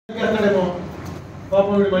చేస్తాడేమో,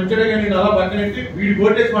 పాపం వీడు మంచిగా కానీ అలా పక్కనెట్టి వీడి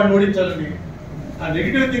ఓటేసి వాడిని ఓడించాలని ఆ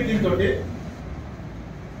నెగిటివ్ థింకింగ్ తోటి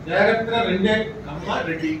జాగ్రత్తగా రెండే కమ్మ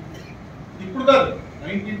రెడ్డి. ఇప్పుడు కాదు,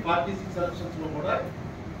 1946 ఎలక్షన్స్ లో కూడా,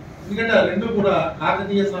 ఎందుకంటే ఆ రెండు కూడా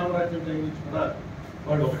కాకతీయ సామ్రాజ్యం టైం నుంచి కూడా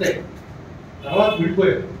వాళ్ళు ఒకటే. తర్వాత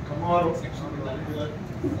విడిపోయారు కమ్మవారు సెక్షన్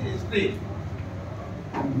హిస్టరీ.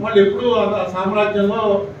 వాళ్ళు ఎప్పుడు సామ్రాజ్యంలో,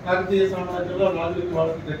 కాకతీయ సామ్రాజ్యంలో రాజులకి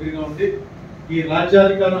వాళ్ళకి దగ్గరగా ఉండి ఈ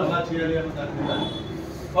రాజ్యాధికారం అలా చేయాలి అన్న దాని మీద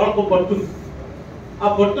వాళ్ళకు పట్టుంది. ఆ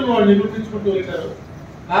పట్టును వాళ్ళు నిరూపించుకుంటూ వెళ్ళారు.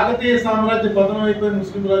 కాకతీయ సామ్రాజ్య పతనం అయిపోయి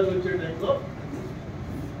ముస్లిం రాజులు వచ్చే టైంలో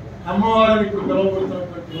అమ్మవారిని ఇప్పుడు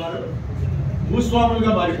పిలువబడుతున్నటువంటి వారు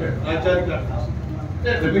భూస్వాములుగా మారిపోయారు. రాజ్యాధికారం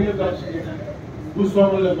అంటే రెవెన్యూ కలెక్షన్ చేయడానికి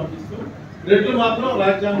భూస్వాములుగా పంపిస్తూ, రెడ్లు మాత్రం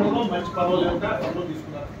రాజ్యాంగంలో మంచి పదవులు యొక్క పదవులు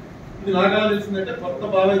తీసుకున్నారు. ఇది నాగా తెలిసిందంటే కొత్త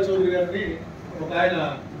బాబాయ్ చౌదరి గారిని ఒక ఆయన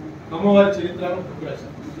అమ్మవారి చరిత్రను బుక్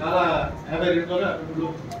రాశారు. చాలా 52లో ఇందులో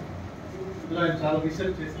ఆయన చాలా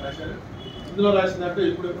రీసెర్చ్ చేసి రాశారు. ఇందులో రాసినట్టు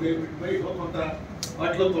ఎప్పుడెప్పుడు ఏమిటిపోయి కొంత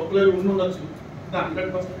వాటిలో తప్పులు ఉండి ఉండొచ్చు,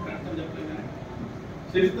 100% కరెక్ట్ అని చెప్పలేదు కానీ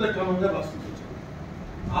చరిత్ర క్రమంగా రాసుకుంటూ వచ్చారు.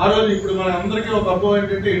 ఆ రోజు ఇప్పుడు మన అందరికీ ఒక అబ్బో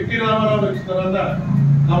ఏంటంటే ఎన్టీ రామారావు వచ్చిన తర్వాత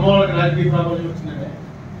అమ్మవారికి రాజకీయ ప్రాబల్యం వచ్చిందంటే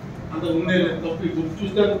అంత ఉండే తప్పు. ఈ బుక్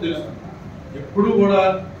చూస్తే తెలుస్తుంది. ఎప్పుడు కూడా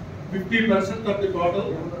 50% ఆఫ్ ది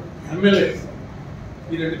టోటల్ ఎమ్మెల్యేస్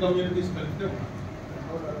ఈ రెండు కమ్యూనిటీస్ కలిపితే ఉన్నారు.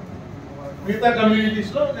 మిగతా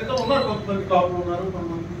కమ్యూనిటీస్ లో ఇంకా ఉన్నారు, కొంతమంది కాపులు ఉన్నారు,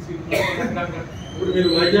 కొంతమంది బీసీలు ఉన్నారు. ఇప్పుడు మీరు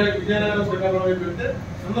విజయనగరం శ్రీకాకుళం వైపు వెళ్తే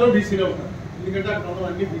అందరూ బీసీలో ఉంటారు, ఎందుకంటే అక్కడ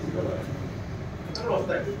అన్ని బీసీలో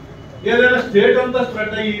వస్తాయి. ఏదైనా స్టేట్ అంతా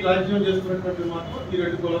స్ప్రెడ్ అయ్యి రాజ్యం చేస్తున్నటువంటి మాత్రం ఈ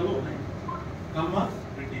రెండు కులాలు ఉన్నాయి, కమ్మ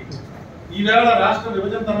రెడ్డి. ఈవేళ రాష్ట్ర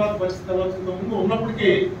విభజన తర్వాత పరిస్థితి ఆలోచన ముందు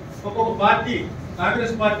ఉన్నప్పటికీ ఒక్కొక్క పార్టీ,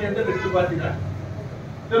 కాంగ్రెస్ పార్టీ అంటే రెడ్డి పార్టీగా,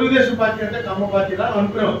 తెలుగుదేశం పార్టీ అంటే కమ్మ పార్టీగా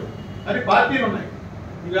అనుకునేవారు. అది పార్టీలు ఉన్నాయి.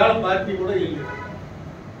 ఈవేళ పార్టీ కూడా ఏం లేదు.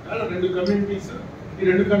 ఈవేళ రెండు కమ్యూనిటీస్, ఈ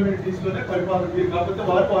రెండు కమ్యూనిటీస్ లోనే పరిపాలన మీరు కాకపోతే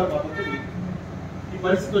వారు కాకపోతే మీరు. ఈ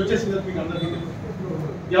పరిస్థితి వచ్చేసింది మీకు అందరికీ.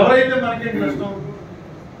 ఎవరైతే మనకేంటి నష్టం?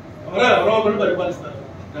 ఎవరో ఒకరు పరిపాలిస్తారు.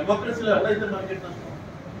 డెమోక్రసీలో ఎవరైతే మనకేంటి నష్టం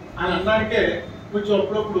అని అనడానికే కొంచెం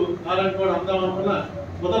అప్పుడప్పుడు అలాంటి వాడు అందాం అనుకున్న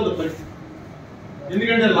మొదలు పరిస్థితి.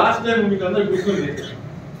 ఎందుకంటే లాస్ట్ టైం మీకు అందరికి గుర్తుంది,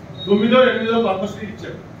 9వ 8వ పద్మశ్రీ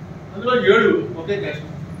ఇచ్చారు. అందులో 7 ఒకే క్యాస్ట్,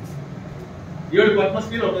 7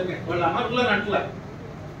 పద్మశ్రీలు ఒకే క్యాస్ట్. వాళ్ళు అమరులు అని అంటలా,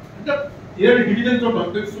 అంటే 7 డివిజన్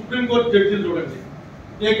చూడండి. సుప్రీంకోర్టు జడ్జీలు చూడండి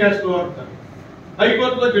ఏ క్యాస్ట్ లో ఉంటారు,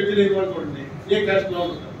 హైకోర్టులో జడ్జీలు అయిన వాళ్ళు చూడండి ఏ క్యాస్ట్ లో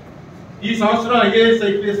ఉంటారు. ఈ సంవత్సరం ఐఏఎస్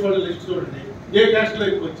ఐపీఎస్ వాళ్ళ లిస్ట్ చూడండి ఏ క్యాస్ట్ లో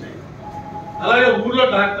ఎక్కువ వచ్చాయి. అలాగే ఊర్లో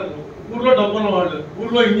డాక్టర్లు, ఊర్లో డబ్బున్న వాళ్ళు,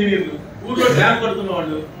 ఊర్లో ఇంజనీర్లు, ఊర్లో డ్యామ్ కడుతున్న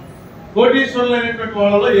వాళ్ళు, కోటీశ్వరులు అయినటువంటి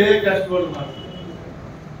వాళ్ళలో ఏ క్యాస్ట్ వాళ్ళు ఉన్నారు.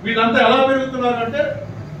 వీళ్ళంతా ఎలా పెరుగుతున్నారు అంటే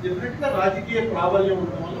డెఫినెట్ గా రాజకీయ ప్రాబల్యం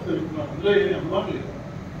ఉండడం వల్ల పెరుగుతున్నారు. అందులో ఏమి అనుమానం లేదు.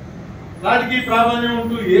 రాజకీయ ప్రాబల్యం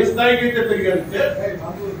ఉంటూ ఏ స్థాయికి అయితే పెరిగారంటే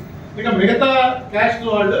ఇక మిగతా క్యాస్ట్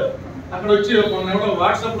వాళ్ళు అక్కడ వచ్చి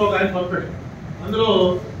వాట్సాప్ లో ఒక ఆయన పంపాడు. అందులో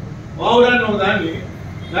పావురాన్ని ఒక దాన్ని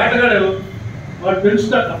వేటగాడు వాడు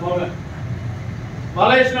పెంచుతాడు. ఆ పావురాన్ని వల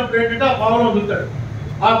వేసినప్పుడు ఏంటంటే ఆ పావురం వదులుతాడు.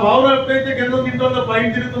 ఆ పావురం ఎప్పుడైతే కింద తింటుందో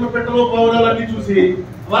పైన తిరుగుతున్న పెట్టలో పావురాలన్నీ చూసి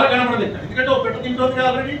వల కనపడదు. ఎందుకంటే ఒక పెట్ట తింటుంది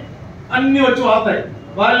ఆల్రెడీ, అన్ని వచ్చి వాళ్తాయి,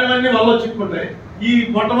 వాళ్ళని వల్ల చిక్కుంటాయి. ఈ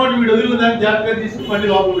మొట్టమొదటి వీడు వదిలిన దాన్ని జాగ్రత్తగా తీసుకుని మళ్ళీ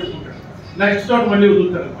లోపల పెట్టుకుంటాడు, నెక్స్ట్ చోట మళ్ళీ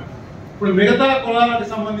వదులుతాడు అనమాట. ఇప్పుడు మిగతా కులాలకు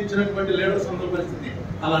సంబంధించినటువంటి లీడర్స్ అందరి పరిస్థితి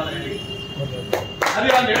అలాంటి. అది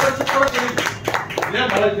ఆ లీడర్స్ కూడా తెలియదు,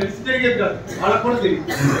 వాళ్ళకి తెలిసి జరిగేది కాదు, వాళ్ళకు కూడా తెలియదు.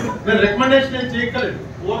 నేను రికమెండేషన్ ఏం చేయగలేదు.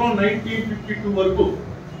 పూర్వం 1952 వరకు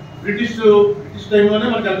బ్రిటిష్ టైంలోనే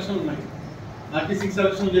మనకి ఎలక్షన్లు ఉన్నాయి. 46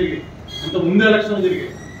 ఎలక్షన్లు జరిగాయి, అంత ముందు ఎలక్షన్లు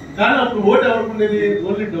జరిగాయి. కానీ అప్పుడు ఓటు ఎవరికి ఉండేది?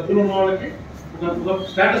 ఓన్లీ డబ్బులు ఉన్న వాళ్ళకి ఒక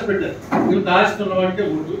స్టేటస్ పెట్టారు. ఇంత ఆస్తి ఉన్న వాడికే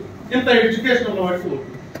ఓటు, ఇంత ఎడ్యుకేషన్ ఉన్న వాడికి ఓటు.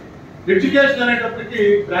 ఎడ్యుకేషన్ అనేటప్పటికి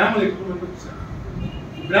బ్రాహ్మణులు ఎక్కువ మంది వచ్చారు.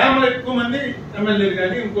 బ్రాహ్మణులు ఎక్కువ మంది ఎమ్మెల్యేలు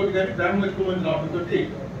కానీ ఇంకోటి కానీ బ్రాహ్మణులు ఎక్కువ మంది రావడంతో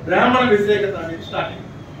బ్రాహ్మణ వ్యతిరేకత అనేది స్టార్ట్ అయింది.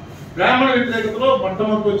 బ్రాహ్మణ వ్యతిరేకతలో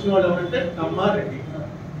మొట్టమొదటి వచ్చిన వాళ్ళు ఎవరంటే కమ్మారెడ్డి.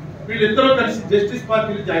 వీళ్ళిద్దరూ కలిసి జస్టిస్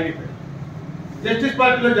పార్టీలో జాయిన్ అయిపోయారు. జస్టిస్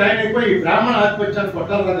పార్టీలో జాయిన్ అయిపోయి బ్రాహ్మణ ఆధిపత్యాన్ని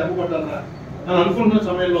కొట్టాలరా, దెబ్బ కొట్టాలరా అని అనుకుంటున్న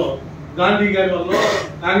సమయంలో గాంధీ గారి వల్ల,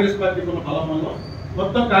 కాంగ్రెస్ పార్టీకి ఉన్న బలం వల్ల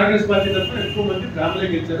మొత్తం కాంగ్రెస్ పార్టీ తరఫున ఎక్కువ మంది బ్రాహ్మణులే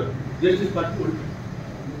గెలిచారు. జస్టిస్ పార్టీ ఓడిపోయారు.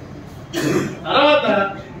 తర్వాత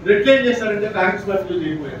రెడ్లు ఏం చేశారంటే కాంగ్రెస్ పార్టీలో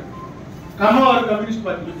చేరిపోయారు. కమ్మవారు కమ్యూనిస్ట్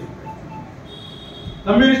పార్టీలో చేరిపోయారు.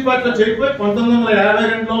 కమ్యూనిస్ట్ పార్టీలో చేరిపోయి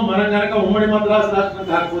 1952లో మనం కనుక ఉమ్మడి మద్రాసు రాష్ట్రం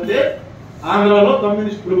కాకపోతే ఆంధ్రాలో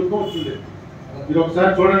కమ్యూనిస్ట్ ప్రభుత్వం వచ్చింది. మీరు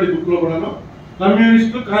ఒకసారి చూడండి బుక్ లో కూడాను,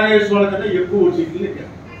 కమ్యూనిస్టులు కాంగ్రెస్ వాళ్ళ కంటే ఎక్కువ సీట్లు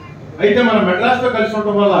ఎక్కారు. అయితే మనం మెడ్రాస్ లో కలిసి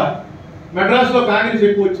ఉండటం వల్ల మెడ్రాస్ లో కాంగ్రెస్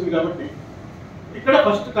ఎక్కువ వచ్చింది కాబట్టి ఇక్కడ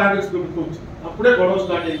ఫస్ట్ కాంగ్రెస్ ప్రభుత్వం వచ్చింది. అప్పుడే గొడవ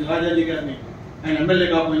స్టార్ట్ అయింది. రాజాజీ గారిని ఆయన ఎమ్మెల్యే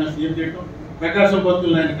కాకపోయినా సీఎం చేయడం, ప్రకాశం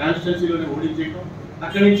పంతులు ఆయన కాన్స్టిట్యున్సీలోనే ఓడించేయటం,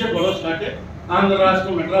 అక్కడి నుంచే గొడవ స్టార్ట్ అయ్యి ఆంధ్ర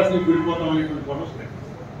రాష్ట్రం మెడ్రాస్ నుంచి విడిపోతాం అనేటువంటి గొడవ స్టార్ట్.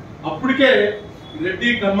 అప్పటికే రెడ్డి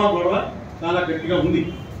కమ్మ గొడవ చాలా గట్టిగా ఉంది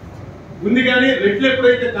కానీ రెడ్లు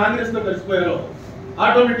ఎప్పుడైతే కాంగ్రెస్ లో కలిసిపోయారో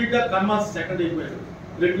ఆటోమేటిక్ గా కమ్మ సెకండ్ అయిపోయారు,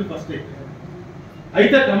 రెడ్లు ఫస్ట్ అయిపోయారు.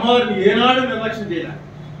 అయితే కమ్మవారిని ఏనాడు నిర్లక్ష్యం చేయాలి.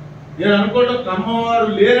 నేను అనుకోవడం కమ్మవారు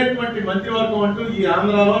లేనటువంటి మంత్రివర్గం అంటూ ఈ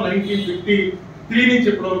ఆంధ్రాలో 1953 నుంచి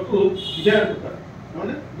ఇప్పటి వరకు ఇదే అనుకుంటారు.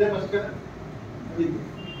 ఇదే ఫస్ట్ కదా,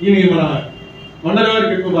 ఈయన మన మండలి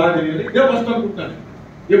వారికి ఎక్కువ బాగా తెలియదు, ఇదే ఫస్ట్ అనుకుంటాను.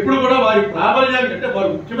 ఎప్పుడు కూడా వారి ప్రాబల్యాన్ని, అంటే వారు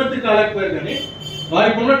ముఖ్యమంత్రి కాలేకపోయారు కానీ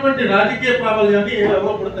వారికి ఉన్నటువంటి రాజకీయ ప్రాబల్యాన్ని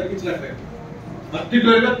ఎవరో కూడా తగ్గించలేకపోయారు.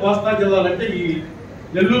 పర్టికులర్ గా కోస్తా జిల్లాలంటే ఈ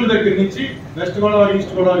నెల్లూరు దగ్గర నుంచి వెస్ట్ గోదావరి,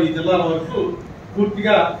 ఈస్ట్ గోదావరి ఈ జిల్లాల వరకు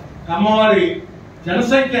పూర్తిగా కమ్మవారి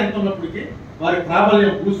జనసంఖ్య ఎంత ఉన్నప్పటికీ వారి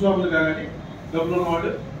ప్రాబల్యం, భూస్వాములుగా కానీ డబ్బులు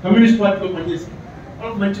ఉన్నవాళ్ళు కమ్యూనిస్ట్ పార్టీలో పనిచేసి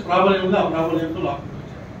వాళ్ళకి మంచి ప్రాబల్యం ఉంది. ఆ ప్రాబల్యంతో లాక్కుంటూ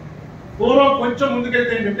వచ్చారు. పూర్వం కొంచెం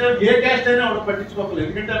ముందుకెళ్తే ఏంటంటే ఏ క్యాస్ట్ అయినా వాడు పట్టించుకోకలేదు.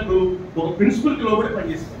 ఎందుకంటే అప్పుడు ఒక ప్రిన్సిపల్ కి లోబడి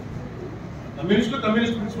పనిచేసేవారు. కమ్యూనిస్ట్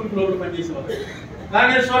ప్రిన్సిపల్ కి లోబడి పనిచేసేవారు.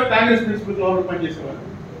 కాంగ్రెస్ వారు కాంగ్రెస్ ప్రిన్సిపల్ కి లోబడి పనిచేసేవారు.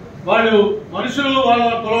 వాళ్ళు మనుషులు వాళ్ళ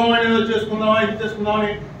కులం అనేది చేసుకుందామా, ఇది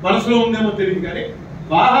చేసుకుందామని మనసులో ఉందేమో తెలియదు కానీ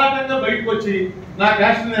బాహాటంగా బయటకు వచ్చి నా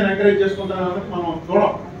క్యాస్ట్ నేను ఎంకరేజ్ చేసుకుంటానని మనం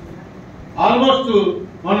చూడం. ఆల్మోస్ట్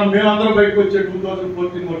మేమందరం బయటకు వచ్చే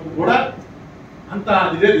 2014 వరకు కూడా అంత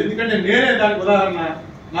అది లేదు. ఎందుకంటే నేనే దానికి ఉదాహరణ.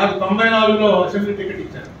 నాకు 94లో అసెంబ్లీ టికెట్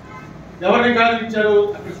ఇచ్చారు. ఎవరిని కాదు ఇచ్చారు,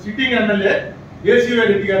 అక్కడ సిట్టింగ్ ఎమ్మెల్యే ఏసీవై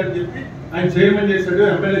రెడ్డి గారు అని చెప్పి ఆయన చైర్మన్ చేశాడు,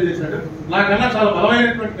 ఎమ్మెల్యే చేశాడు. నాకన్నా చాలా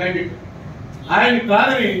బలమైనటువంటి క్యాండిడేట్. ఆయన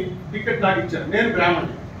కాదని టికెట్ నాకు ఇచ్చారు. నేను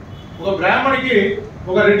బ్రాహ్మణి. ఒక బ్రాహ్మణికి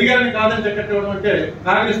ఒక రెడ్డి గారిని కాదని టికెట్ ఇవ్వడం అంటే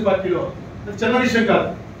కాంగ్రెస్ పార్టీలో చిన్న విషయం కాదు.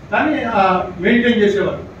 కానీ మెయింటైన్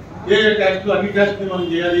చేసేవారు. ఏ క్యాస్ట్ అన్ని క్యాస్ట్ మనం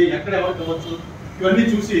చేయాలి, ఎక్కడ ఎవరికి అవ్వచ్చు, ఇవన్నీ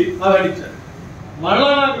చూసి అవార్డు ఇచ్చారు. మరలా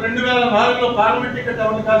నాకు 2004లో పార్లమెంట్ టికెట్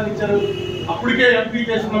ఎవరిని కాదని ఇచ్చారు. అప్పటికే ఎంపీ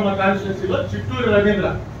చేసిన మా కాన్స్టిట్యున్సీలో చిట్టూరు రవీంద్ర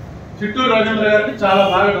గారిని చాలా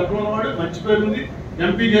బాగా డబ్బులు ఉన్నవాడు, మంచి పేరు ఉంది,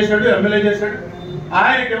 ఎంపీ చేశాడు, ఎమ్మెల్యే చేశాడు.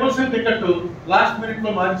 ఆయనకి ఇవ్వాల్సిన టికెట్ లాస్ట్ మినిట్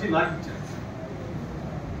లో మార్చి నాకు ఇచ్చారు.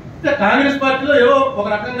 అంటే కాంగ్రెస్ పార్టీలో ఏవో ఒక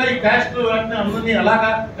రకంగా ఈ క్యాస్ట్ వాటిని అందరినీ ఎలాగా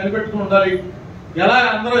కనిపెట్టుకుని ఉండాలి, ఎలా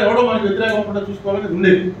అందరూ ఎవడో మనకు వ్యతిరేకకుండా చూసుకోవాలని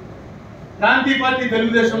ఉండేది. ప్రాంతీయ పార్టీ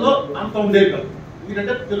తెలుగుదేశంలో అంత ఉండేది కాదు.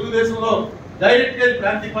 ఎందుకంటే తెలుగుదేశంలో డైరెక్ట్ గా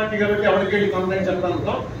ప్రాంతీయ పార్టీ కాబట్టి ఎవరికేది కంప్లైంట్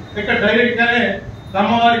చెప్పడంతో ఇక్కడ డైరెక్ట్ గానే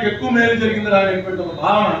కమ్మవారికి ఎక్కువ మేలు జరిగింది అనేటువంటి ఒక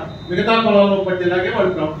భావన మిగతా కులాల్లో పట్టేలాగే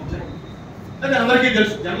వాళ్ళు ప్రవర్తించారు. అది అందరికీ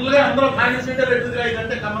తెలుసు. జనరల్ గా అందరూ కాంగ్రెస్ అంటే రెడ్డిదిరా,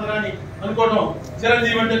 ఇదంటే కమ్మదిరా అని అనుకోవడం,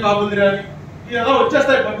 చిరంజీవి అంటే కాబుల్దిరా అని ఇవి ఎలా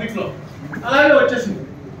వచ్చేస్తాయి పబ్లిక్ లో, అలాగే వచ్చేసింది.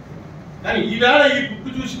 కానీ ఈవేళ ఈ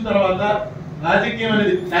బుక్ చూసిన తర్వాత రాజకీయం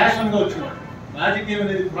అనేది ఫ్యాషన్ గా వచ్చినవాడు, రాజకీయం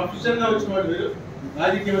అనేది ప్రొఫెషన్ గా వచ్చినవాడు వేరు,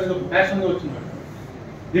 రాజకీయం అనేది ఒక ఫ్యాషన్ గా వచ్చినవాడు.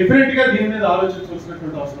 డెఫినెట్ గా దీని మీద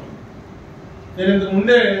ఆలోచించవలసినటువంటి అవసరం. నేను ఇంతకు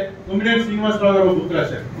ముందే కొమ్మినేని శ్రీనివాసరావు గారు బుక్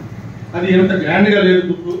రాశారు. అది ఎంత గ్రాండ్ గా లేదు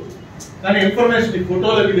బుక్, కానీ ఇన్ఫర్మేషన్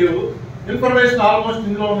ఫోటోలు అవి లేవు. ఇన్ఫర్మేషన్ ఆల్మోస్ట్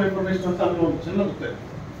ఇందులో ఉన్న ఇన్ఫర్మేషన్ అంతా అందులో చిన్న బుక్.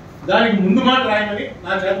 దానికి ముందు మాట రాయమని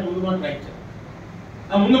నా చేత ముందు మాట రాయించారు.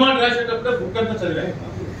 ఆ ముందు మాట రాసేటప్పుడే బుక్ అంతా చదివాను.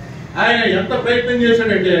 ఆయన ఎంత ప్రయత్నం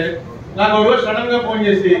చేశాడంటే నాకు ఒక రోజు సడన్ గా ఫోన్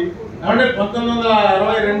చేసి, ఏమంటే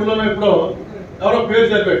 1962లో ఎప్పుడో ఎవరో పేరు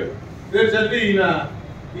చదివాడు. పేరు చదివి ఈయన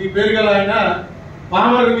ఈ పేరు గల ఆయన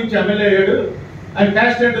పామర్ నుంచి ఎమ్మెల్యే అయ్యాడు, ఆయన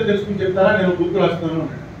క్యాస్ట్ ఏంటో తెలుసుకుని చెప్తారా, నేను బుక్ రాస్తున్నాను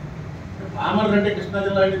అన్నాడు. పామర్ అంటే కృష్ణా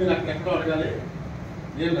జిల్లా అంటే నేను అక్కడ ఎక్కడో అడగాలి,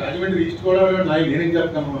 నేను రాజమండ్రి ఈస్ట్ గోదావరి నేనేం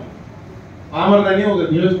చెప్తాను. పామర్ అని ఒక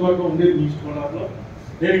నియోజకవర్గం ఉండేది ఈస్ట్ గోదావరిలో.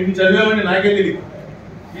 నేను ఇన్ని చదివామని నాకే తెలియదు.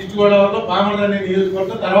 ఈస్ట్ గోదావరిలో పామర్ అనే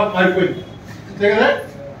నియోజకవర్గం తర్వాత మారిపోయింది, అంతే కదా,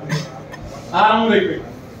 ఆరంభం అయిపోయింది.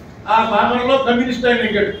 ఆ పామర్లో కమ్యూనిస్ట్ ఆయన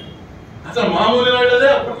ఎక్కాడు. అసలు మామూలు వాళ్ళదే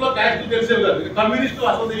అప్పట్లో క్యాస్ట్ తెలిసేది కాదు, కమ్యూనిస్టు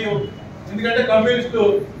అసలు తెలియవు. ఎందుకంటే కమ్యూనిస్టు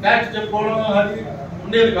క్యాస్ట్ చెప్పుకోవడం అది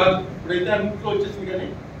ఉండేది కాదు. ఇప్పుడైతే అన్నింటిలో వచ్చేసింది కానీ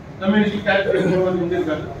కమ్యూనిస్ట్ క్యాస్ట్ చెప్పుకోవడం అది ఉండేది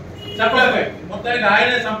కాదు. చెప్పలేకపోయాయి. మొత్తానికి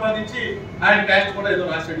ఆయనే సంపాదించి ఆయన క్యాస్ట్ కూడా ఏదో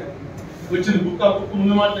రాశాడు, వచ్చింది బుక్. ఆ బుక్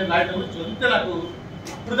ముందు మాట నేను రాయటం చదివితే నాకు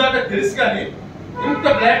ఇప్పుడు దాకా తెలుసు, కానీ ఇంత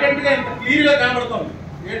బ్లాక్ అండ్ గా ఇంత క్లియర్ గా కనబడుతుంది.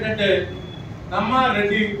 ఏంటంటే కమ్మ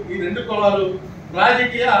రెడ్డి ఈ రెండు కులాలు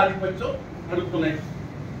రాజకీయ ఆధిపత్యం నడుపుతున్నాయి.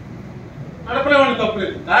 నడపలేమని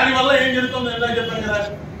తప్పలేదు. దానివల్ల ఏం జరుగుతుందో ఎలా చెప్పాను కదా,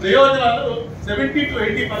 ప్రయోజనాలు 70 to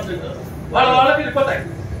 80% వాళ్ళకి వెళ్ళిపోతాయి.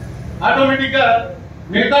 ఆటోమేటిక్ గా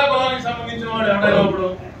మిగతా కులానికి సంబంధించిన వాడు ఎవరైనా ఇప్పుడు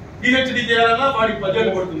పిహెచ్డి చేయాలన్నా వాడికి 10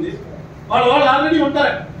 ఏళ్ళు పడుతుంది. వాళ్ళు ఆల్రెడీ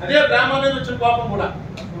ఉంటారు. అదే బ్రాహ్మణ మీద వచ్చిన పాపం కూడా.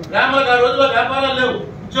 బ్రాహ్మణులకు ఆ రోజుల్లో వ్యాపారాలు లేవు,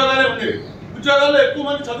 ఉద్యోగాలే ఉండేవి. ఉద్యోగాల్లో ఎక్కువ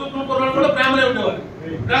మంది చదువుకున్న కుర్రాళ్ళు కూడా బ్రాహ్మణే ఉండేవారు.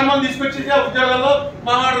 బ్రాహ్మణులు తీసుకొచ్చి ఆ ఉద్యోగాల్లో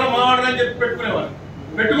మావాడరా అని చెప్పి పెట్టుకునేవారు.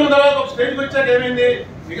 పెట్టుకున్న తర్వాత ఒక స్టేజ్కి వచ్చాక ఏమైంది,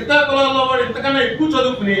 మిగతా కులాల్లో వాడు ఇంతకన్నా ఎక్కువ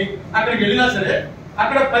చదువుకుని అక్కడికి వెళ్ళినా సరే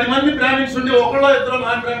అక్కడ 10 మంది బ్రాహ్మిన్స్ ఉండి ఒకళ్ళో ఇద్దరు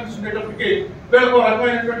నాన్ బ్రాహ్మిన్స్ ఉండేటప్పటికి వీళ్ళకి ఒక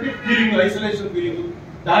రకమైనటువంటి ఫీలింగ్, ఐసోలేషన్ ఫీలింగ్,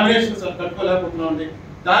 డామినేషన్ కట్టుకోలేకపోతున్నాం అండి.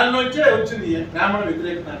 దాని నుంచే వచ్చింది బ్రాహ్మణ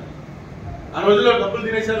వ్యతిరేకత. ఆ రోజుల్లో డబ్బులు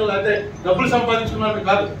తినేశారు, లేకపోతే డబ్బులు సంపాదించుకున్నారు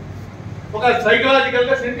కాదు, ఒక సైకలాజికల్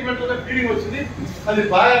గా సెంటిమెంటల్ గా ఫీలింగ్ వచ్చింది. అది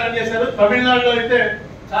బాగా రన్ చేశారు. తమిళనాడులో అయితే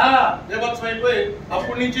చాలా బీభత్సం అయిపోయి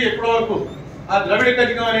అప్పటి నుంచి ఎప్పటి వరకు ఆ ద్రవిడ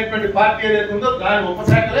కజగం అనేటువంటి పార్టీ ఏదైతే ఉందో దాని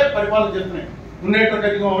ఉపశాఖలే పరిపాలన చేస్తున్నాయి. మున్నేట్ర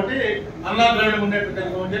కజగం ఒకటి, అన్నా ద్రవిడ మున్నేట్ర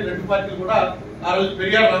కజగం ఒకటి, రెండు పార్టీలు కూడా ఆ రోజు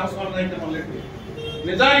పెరియార్ రామస్వామి అయితే మొదలెట్టి.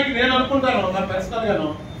 నిజానికి నేను అనుకుంటాను, నా పర్సనల్ గాను,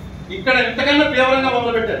 ఇక్కడ ఎంతకన్నా తీవ్రంగా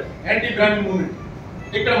మొదలు పెట్టారు యాంటీ బ్రాహ్మణ్ మూవ్మెంట్.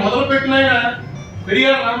 ఇక్కడ మొదలు పెట్టిన ఆయన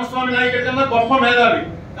పెరియార్ రామస్వామి నాయకుడి కన్నా గొప్ప మేధావి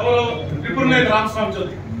ఎవరు? త్రిపురనేని రామస్వామి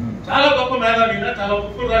చౌదరి. చాలా గొప్ప మేధావి, చాలా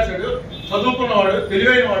బుక్కులు రాశాడు, చదువుకున్నవాడు,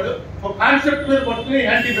 తెలివైన వాడు. ఒక కాన్సెప్ట్ మీద పట్టుకుని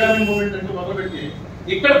యాంటీ బ్రాహ్మణ్ మూవ్మెంట్ అంటే మొదలుపెట్టి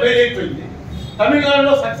ఇక్కడ ఫెయిల్ అయిపోయింది.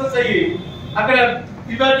 తమిళనాడులో సక్సెస్ అయ్యి అక్కడ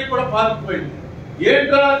ఇవాటికి కూడా పాతుకుపోయింది.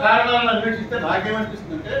 ఏంట్రా కారణాలను అన్వేషిస్తే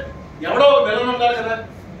నాకేమనిపిస్తుంది అంటే, ఎవడో ఒక విలన్ ఉండాలి కదా.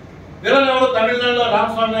 విలన్ ఎవరో తమిళనాడులో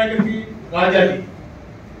రామస్వామి నాయకుడికి రాజాజీ.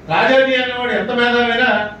 రాజాజీ అన్నవాడు ఎంత మేధావైనా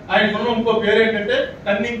ఆయనకున్న ఇంకో పేరు ఏంటంటే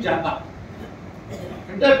కన్నింగ్ చేత,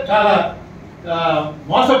 అంటే చాలా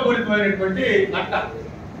మోసపూరితమైనటువంటి నట్ట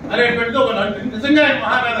అనేటువంటిది ఒక నట్టు. నిజంగా ఆయన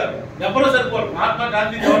మహామేధావి, ఎవరో సరిపోరు. మహాత్మా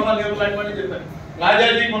గాంధీ, జవహర్లాల్ నెహ్రూ లాంటి చెప్పారు.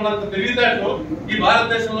 రాజాజీకి ఉన్నంత తెలివితేటలు ఈ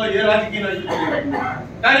భారతదేశంలో ఏ రాజకీయ నాయకుడు.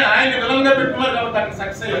 కానీ ఆయన విలన్ గా పెట్టుకున్నారు కాబట్టి అక్కడ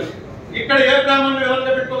సక్సెస్ అయ్యారు. ఇక్కడ ఏ బ్రాహ్మణులు విలన్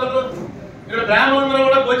గా పెట్టుకోగలరు? ఇక్కడ బ్రాహ్మణులు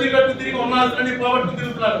కూడా బొచ్చి కట్టు తిరిగి ఉన్నాల్సిన పోగొట్టు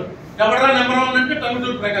తిరుగుతున్నారు. ఎవడరా నెంబర్ 1 అంటే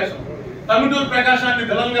టంగుటూరు ప్రకాశం. టంగుటూరు ప్రకాశాన్ని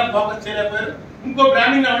విలన్ గా ఫోకస్ చేయలేకపోయారు. ఇంకో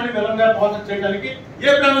బ్రాహ్మణ్ ఎవరిని విలన్ గా ఫోకస్ చేయడానికి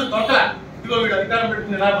ఏ బ్రాహ్మణ్ దొరకలా. ఇదిగో వీడు అధికారం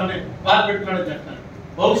పెట్టుకుని ఇలా మన బాధ పెట్టుకున్నాడని చెప్తాను.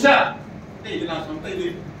 బహుశా అంటే ఇది నా సొంత ఇది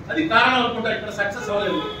అది కారణం అనుకుంటా. ఇక్కడ సక్సెస్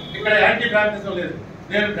అవ్వలేదు, ఇక్కడ యాంటీ బ్రాహ్మణిజం లేదు.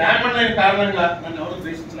 నేను బ్రాహ్మణ్ అయిన కారణంగా నన్ను ఎవరు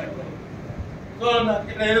ద్వేషించలేకపోయారు. సో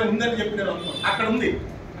ఇక్కడ ఏదో ఉందని చెప్పి నేను అనుకున్నాను. అక్కడ ఉంది,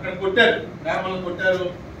 అక్కడ కొట్టారు, బ్రాహ్మణులు కొట్టారు,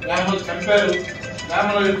 బ్రాహ్మణులు చంపారు,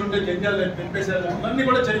 బ్రాహ్మణులు వెళ్తుంటే జంజాలు తెంపేశారు. అవన్నీ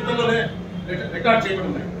కూడా చరిత్రలోనే రికార్డ్ చేయబడి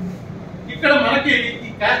ఉన్నాయి. ఇక్కడ మనకి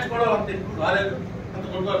ఈ క్యాస్ట్ కూడా అంత ఎక్కువ రాలేదు. అంత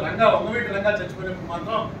కొంత రంగా వంగవీటి రంగా చచ్చిపోయినప్పుడు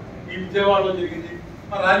మాత్రం ఈ విజయవాడలో జరిగింది.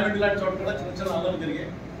 మా రాజమండ్రి లాంటి చోట కూడా చిన్న చిన్న అల్లలు జరిగాయి.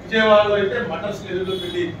 విజయవాడలో అయితే మటర్స్ ఎదురు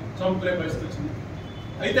పెళ్లి చంపుకునే పరిస్థితి వచ్చింది.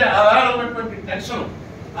 అయితే ఆ వేళ ఉన్నటువంటి టెన్షన్,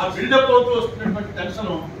 ఆ బిల్డప్ అవుతూ వస్తున్నటువంటి టెన్షన్,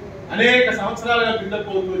 అనేక సంవత్సరాలుగా బిల్డప్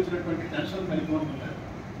అవుతూ వచ్చినటువంటి టెన్షన్ కలిగి ఉంటున్నారు.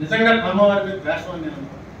 నిజంగా అమ్మవారి మీద ద్వేషం అని నేను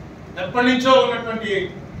అనుకుంటున్నాను. ఎప్పటి నుంచో ఉన్నటువంటి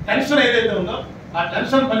టెన్షన్ ఏదైతే ఉందో ఆ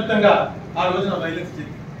టెన్షన్ ఫలితంగా ఆ రోజున వైలెన్స్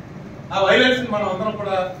జరిగింది. ఆ వైలెన్స్ మనం అందరం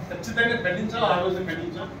కూడా ఖచ్చితంగా ఖండించాలి. ఆ రోజు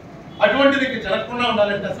ఖండించాం. అటువంటిది జరగకుండా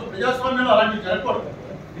ఉండాలంటే అసలు ప్రజాస్వామ్యంలో అలాంటివి జరగకూడదు.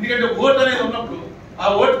 ఎందుకంటే ఓటు అనేది ఉన్నప్పుడు ఆ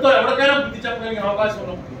ఓటుతో ఎవరికైనా బుద్ధి చెప్పగలిగే అవకాశం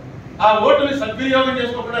ఉన్నప్పుడు ఆ ఓటుని సద్వినియోగం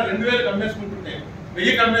చేసుకోకుండా 2000 కమ్మేసుకుంటుంటే,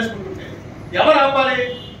 1000 కమ్మేసుకుంటుంటే ఎవరు ఆపాలి?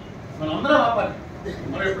 మనం అందరం ఆపాలి.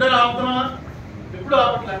 మనం ఎప్పుడైనా ఆపుతున్నామా? ఎప్పుడు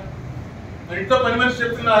ఆపట్లే. మరి ఇంట్లో పని మనిషి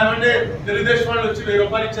చెప్తున్నా, ఏమంటే తెలుగుదేశం వాళ్ళు వచ్చి 1000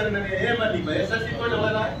 రూపాయలు ఇచ్చారని, ఏమని వైఎస్ఆర్సీ వాళ్ళు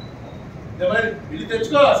ఎవరైనా ఇల్లు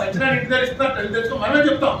తెచ్చుకో, సత్యనారాయణ ఇంటి దగ్గర ఇస్తున్నారు, ఇల్లు తెచ్చుకో, మనమే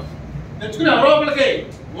చెప్తాం. తెచ్చుకుని ఎవరో ఒకరికి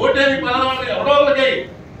ఓటేమి పలానా వాళ్ళకి ఎవరో ఒకరికి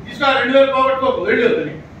తీసుకుని 2000 పోగొట్టుకోకు వెళ్ళు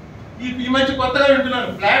అని. ఈ మధ్య కొత్తగా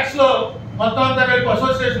వింటున్నాను, ఫ్లాట్స్ లో మొత్తం అంతా కలిపి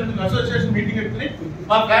అసోసియేషన్ ఉంటుంది. అసోసియేషన్ మీటింగ్ పెట్టుకుని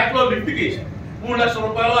మా ఫ్లాట్ లో లిఫ్ట్కి 3 లక్షల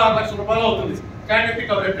రూపాయలు 6 లక్షల రూపాయలు అవుతుంది క్యాండిడేట్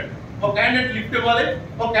కవరేట్. ఒక క్యాండిడేట్ లిఫ్ట్ ఇవ్వాలి,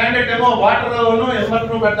 ఒక క్యాండిడేట్ ఏమో వాటర్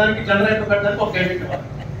ఎమర్టర్ పెట్టడానికి, జనరేటర్ పెట్టడానికి ఒక క్యాండిడేట్ ఇవ్వాలి.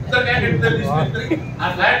 ఇద్దరు క్యాండిడేట్ తీసుకుంటారు. ఆ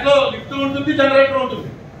ఫ్లాట్ లో లిఫ్ట్ ఉంటుంది, జనరేటర్ ఉంటుంది.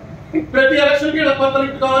 ప్రతి ఎలక్షన్ కి కొత్త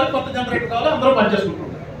లిఫ్ట్ కావాలి, కొత్త జనరేటర్ కావాలి, అందరూ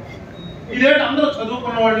పనిచేసుకుంటుంటారు. ఇదేంటి అందరూ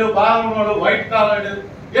చదువుకున్న వాళ్ళు, బాగా ఉన్నవాళ్ళు, వైట్ కాలర్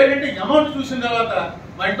ఏంటంటే అమౌంట్ చూసిన తర్వాత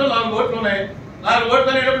మా ఇంట్లో 4 ఓట్లు ఉన్నాయి. 4 ఓట్లు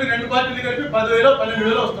అనేటప్పుడు 2 పార్టీలు కలిపి 10,000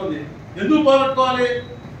 12,000 వస్తుంది. ఎందుకు పోగొట్టుకోవాలి?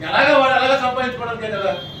 ఎలాగా వాడు ఎలాగా సంపాదించుకోవడానికి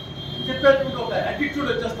కదా చెప్పేటువంటి ఒక యాటిట్యూడ్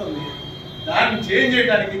వచ్చేస్తుంది. దాన్ని చేంజ్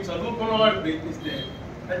చేయడానికి చదువుకున్న వాడు ప్రయత్నిస్తే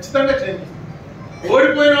ఖచ్చితంగా చేంజ్ చేస్తుంది.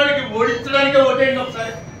 ఓడిపోయిన వాడికి ఓడించడానికే ఓటేయండి.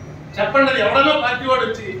 ఒకసారి చెప్పండి, అది ఎవడన్నా పార్టీ వాడు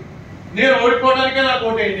వచ్చి నేను ఓడిపోవడానికే నాకు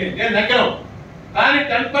ఓటేయండి, నేను నెగ్గను, కానీ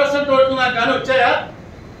 10% ఓట్లు నాకు కానీ వచ్చాయా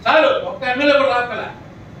చాలు, ఒక్క ఎమ్మెల్యే కూడా రాకలే,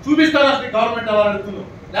 చూపిస్తాను అసలు గవర్నమెంట్ అలా అడుగుతున్నాం.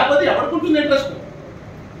 లేకపోతే ఎవరికుంటుంది ఇంట్రెస్ట్?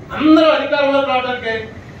 అందరూ అధికారంలోకి రావడానికి,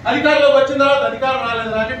 అధికారంలోకి వచ్చిన తర్వాత అధికారం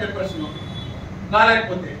రాలేదు అంటే డిప్రెషన్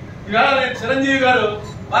రాలేకపోతే. ఇవాళ నేను చిరంజీవి గారు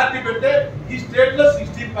పార్టీ పెడితే ఈ స్టేట్ లో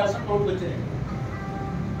 16% ఓట్లు వచ్చాయి.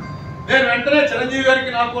 నేను వెంటనే చిరంజీవి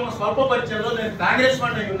గారికి నాకు ఉన్న స్వల్ప పరిచయంలో నేను కాంగ్రెస్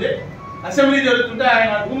వాడిని ఉంది, అసెంబ్లీ జరుగుతుంటే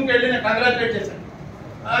ఆయన రూమ్కి వెళ్ళి నేను కంగ్రాచులేట్ చేశాను.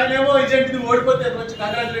 ఆయన ఏమో ఇజెంట్ది ఓడిపోతే వచ్చి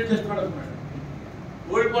కంగ్రాచులేట్ చేస్తున్నాడు అనుకున్నాడు.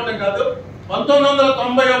 ఓడిపోవడం కాదు,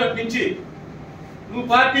 1991 నుంచి నువ్వు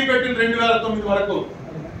పార్టీ పెట్టిన 2009 వరకు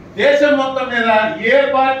దేశం మొత్తం మీద ఏ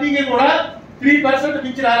పార్టీకి కూడా 3%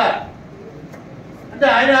 మించి రాలా. అంటే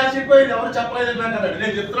ఆయన ఆశపోయి ఎవరు చెప్పలేదు కదా,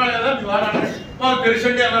 నేను చెప్తున్నాను కదా, మీ వాడు మాకు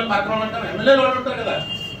తెలుసండి అన్న పక్కన ఉంటారు, ఎమ్మెల్యేలు వాడు ఉంటారు కదా,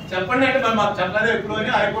 చెప్పండి అంటే మరి మాకు చెప్పలేదే ఎప్పుడు అని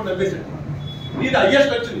ఆయన కూడా డబ్బేసాడు. ఇది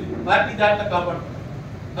హైయెస్ట్ వచ్చింది పార్టీ జాగ్రత్త కాపాడుతుంది.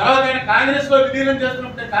 తర్వాత ఆయన కాంగ్రెస్ లో విలీనం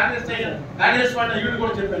చేస్తున్నప్పుడు కాంగ్రెస్ వాడిని ఈవిడ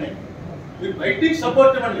కూడా చెప్పాను, మీరు బయటికి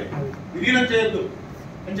సపోర్ట్ ఇవ్వండి, విలీనం చేయొద్దు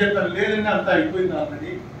అని చెప్పాను. లేదంటే అంతా అయిపోయింది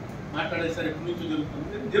ఆల్రెడీ, మాట్లాడేసరి ఎప్పటి నుంచి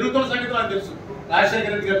జరుగుతున్న సంగతి నాకు తెలుసు.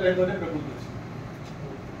 రాజశేఖర రెడ్డి గారి టైంలోనే ప్రభుత్వం వచ్చింది.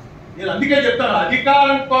 నేను అందుకే చెప్తాను,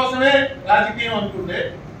 అధికారం కోసమే రాజకీయం అనుకుంటే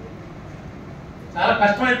చాలా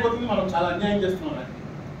కష్టమైపోతుంది. మనం చాలా అన్యాయం చేస్తున్నాం.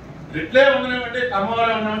 రెట్లే ఉన్నామంటే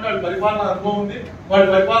కమ్మవారు ఉన్నామంటే వాడి పరిపాలన అనుభవం ఉంది, వాడి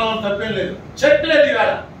పరిపాలన తప్పేం లేదు. చెక్ లేదు,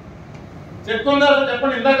 ఇవాళ చెక్ ఉందా అసలు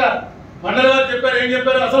చెప్పండి. ఇందాక మండలి గారు చెప్పారు, ఏం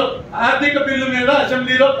చెప్పారు, అసలు ఆర్థిక బిల్లు మీద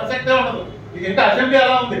అసెంబ్లీలో ప్రసక్తే ఉండదు. ఇక ఇంకా అసెంబ్లీ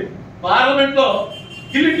అలా ఉంది. పార్లమెంట్ లో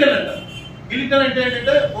గిలిటన్ అంటారు. గిలిటన్ అంటే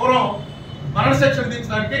ఏంటంటే పూర్వం మరణశిక్ష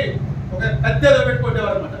విధించడానికి ఒక కత్తి ఏదో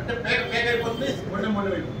పెట్టుకుంటేవారు అనమాట. అంటే పేక అయిపోతుంది,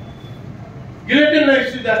 మొండి గిలిటన్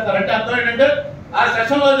ఇష్యూ చేస్తారు. అంటే అర్థం ఏంటంటే ఆ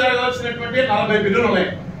సెషన్ లో జరగాల్సినటువంటి 40 బిల్లులు ఉన్నాయి.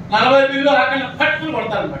 40 బిల్లులు ఆకలి పట్టుకుని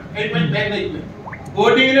కొడతారు అనమాట. అయిపోయింది, పేక అయిపోయింది.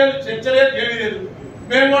 ఓటింగ్ లేదు, చర్చ లేదు, ఏమీ లేదు.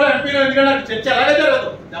 మేము కూడా ఎంపీలో ఎందుకంటే చర్చ అలాగే జరగదు.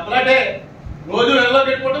 దెబ్బలాటే రోజు నెలలో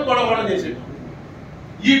పెట్టుకోవడం గొడవ చేసేయడం.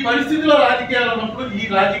 ఈ పరిస్థితిలో రాజకీయాలు ఉన్నప్పుడు ఈ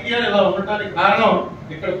రాజకీయాలు ఇలా ఉండటానికి కారణం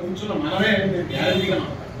ఇక్కడ కూర్చున్న మనమే గ్యారంటీగా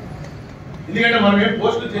ఉంటాం. ఎందుకంటే మనం ఏం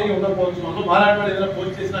పోస్టులు చేసి ఉండకపోవచ్చు. మనం మాలాంటి ఏదైనా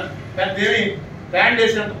పోస్ట్ చేసినా పెద్ద ఏమి బ్రాండ్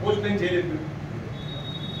వేసినంత పోస్టులు ఏం చేయలేదు.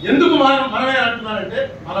 ఎందుకు మనమే అంటున్నానంటే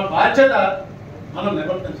మన బాధ్యత మనం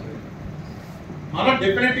నిర్వర్తించలేదు. మనం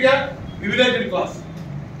డెఫినెట్ గా ప్రివిలేజ్డ్ క్లాస్.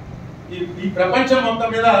 ఈ ప్రపంచం మొత్తం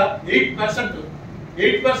మీద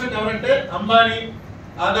 8% ఎవరంటే అంబానీ,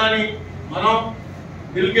 అదానీ, మనం,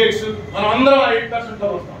 బిల్ గేట్స్, మనం అందరం 8% లో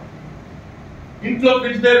వస్తాం. ఇంట్లో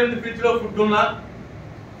ఫ్రిడ్జ్ దగ్గర ఉంది, ఫ్రిడ్జ్ లో ఫుడ్ ఉన్నా,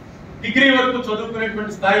 డిగ్రీ వరకు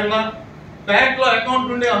చదువుకునేటువంటి స్థాయి ఉన్నా, బ్యాంక్ లో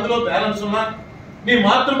అకౌంట్ ఉండి అందులో బ్యాలెన్స్ ఉన్నా, మీ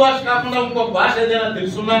మాతృభాష కాకుండా ఇంకొక భాష ఏదైనా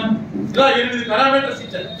తెలుసున్నా, ఇలా 8 పారామీటర్స్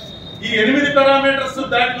ఇచ్చారు. ఈ 8 పారామీటర్స్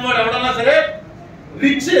దాటిన వాడు ఎవడన్నా సరే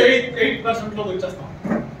రిచ్ 8% లోకి వచ్చేస్తాం.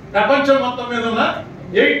 ప్రపంచం మొత్తం మీద ఉన్న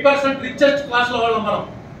 8% రిచెస్ట్ క్లాస్ లో వాళ్ళం మనం.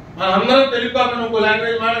 అందరం తెలుగు కాకుండా ఇంకో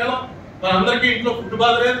లాంగ్వేజ్ మాట్లాడగలం. మనందరికీ ఇంట్లో ఫుడ్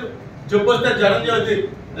బాధ లేదు, జబ్బు వస్తే జ్వరం చేసి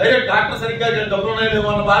డైరెక్ట్ డాక్టర్ సరిగ్గా డబ్బులు ఉన్నాయి,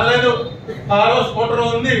 మన బాధ లేదు, కారు స్కూటర్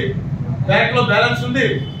ఉంది, బ్యాంక్ లో బ్యాలెన్స్ ఉంది.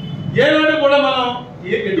 ఏనాడు కూడా మనం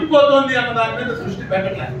ఎటుపోతుంది అన్న దాని మీద దృష్టి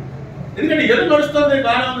పెట్టట్లేదు. ఎందుకంటే ఎదురు నడుస్తుంది,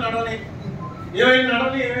 బాగానే ఉంది, నడవని. ఏమైంది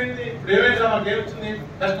ఇప్పుడు ఏమైంది, మనకి ఏమొచ్చింది,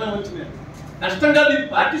 కష్టం వచ్చింది. కష్టం కాదు, ఇది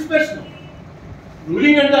పార్టిసిపేషన్.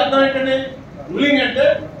 రూలింగ్ అంటే అర్థం ఏంటండి? రూలింగ్ అంటే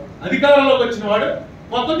అధికారంలోకి వచ్చిన వాడు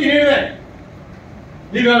మొత్తం తినేదే.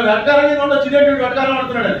 నీకు అధికారం చిన్నటువంటి వెటకారం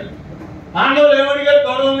ఆడుతున్నాడు. అది పాండవులు ఏమడిగారు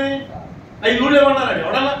గౌరవుని? 5 ఊళ్ళు ఏమన్నాడు?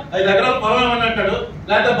 ఎవడన్నా 5 ఎకరాల పొలం ఏమన్నా అంటాడు,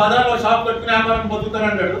 లేకపోతే బజార్లో షాప్ కట్టుకుని వ్యాపారం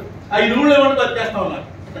బతుకుతానంటాడు. 5 ఊళ్ళు ఏమన్నా బతికేస్తా ఉన్నారు.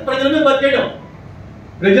 ప్రజల మీద బతికేయడం,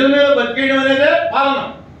 ప్రజల మీద బతికేయడం అనేదే పాలన.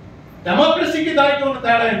 డెమోక్రసీకి దానికి ఉన్న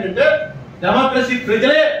తేడా ఏంటంటే, డెమోక్రసీ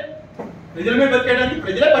ప్రజల మీద బతికేయడానికి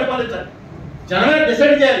ప్రజలే పరిపాలించాలి. జనమే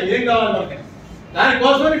డిసైడ్ చేయాలి ఏం కావాలి మనకి.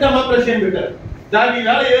 దానికోసమని డెమోక్రసీ అని పెట్టారు. దాన్ని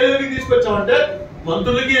ఈవేళ ఏ లెవెల్కి తీసుకొచ్చామంటే,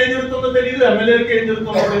 మంత్రులకి ఏం జరుగుతుందో తెలియదు, ఎమ్మెల్యేలకి ఏం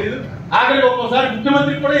జరుగుతుందో తెలియదు, ఆఖరికి ఒక్కోసారి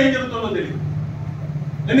ముఖ్యమంత్రికి కూడా ఏం జరుగుతుందో తెలియదు.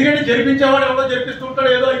 ఎందుకంటే జరిపించేవాడు ఎవరో జరిపిస్తూ ఉంటాడు,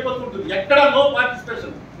 ఏదో అయిపోతుంటుంది. ఎక్కడ no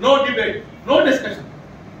participation, no debate, no discussion.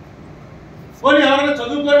 పోనీ ఎవరైనా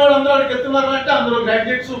చదువుకునే వాళ్ళు అందరూ అక్కడికి వెళ్తున్నారు అంటే అందులో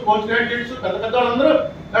గ్రాడ్యుయేట్స్, పోస్ట్ గ్రాడ్యుయేట్స్, పెద్ద వాళ్ళందరూ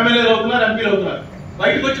ఎమ్మెల్యేలు అవుతున్నారు, ఎంపీలు అవుతున్నారు.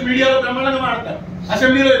 బయటకు వచ్చి మీడియాలో బ్రహ్మాండంగా మాట్లాడతారు.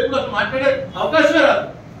 అసెంబ్లీలో ఎప్పుడు అసలు మాట్లాడే అవకాశమే రాదు.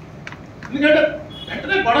 ఎందుకంటే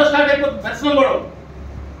వెంటనే గొడవ స్టార్ట్ అయిపోతుంది. పర్సనల్ గొడవ,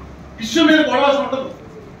 ఇష్యూ మీద గొడవ అసలు ఉండదు.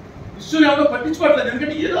 ఇష్యూని ఎవరో పట్టించుకోవట్లేదు.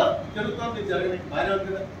 ఎందుకంటే ఏదో జరుగుతుంది, జరగని భార్య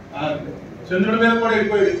ఉంది కదా. చంద్రుడి మీద కూడా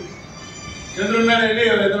వెళ్ళిపోయి చంద్రుడి మీద వెళ్ళి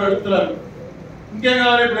ఎదురు అడుగుతున్నారు. ఇంకేం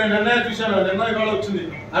కావాలి? ఇప్పుడు నేను నిర్ణయం చూశాను, నిర్ణయం కూడా వచ్చింది.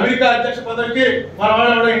 అమెరికా అధ్యక్ష పదవికి మన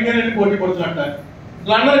వాళ్ళు ఇండియన్ వెళ్ళి పోటీ పడుతున్నట్ట.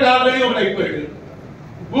 లండన్ ఆల్రెడీ ఒకటి అయిపోయాడు.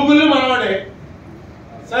 Google మనవాడే,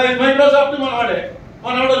 Microsoft మనవాడే.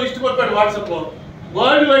 మనవాడు లిస్ట్ కొట్టాడు వాట్సాప్ లో.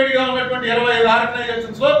 వరల్డ్ వైడ్ గా ఉన్నటువంటి 25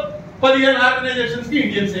 ఆర్గనైజేషన్స్ లో 15 ఆర్గనైజేషన్స్ కి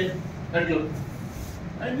ఇండియన్సే. అట్లు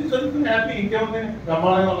అది చదువుతుంది, హ్యాపీ, ఇంకేముంది,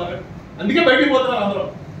 బ్రహ్మాండంగా ఉన్నారు. అందుకే బయటికి పోతున్నారు అందరూ.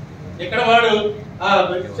 ఇక్కడ వాడు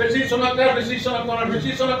రిషి సునక్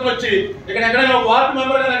వచ్చి ఇక్కడ ఎక్కడైనా వార్డు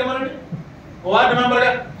మెంబర్ గా ఎగమనండి, వార్డు మెంబర్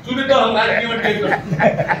గా చూపిద్దాం రాజకీయం అంటే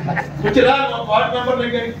వచ్చి రా వార్డు మెంబర్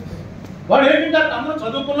దగ్గర. వాడు ఏంటంటే అందరూ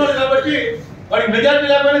చదువుకున్నాడు కాబట్టి వాడికి మెజారిటీ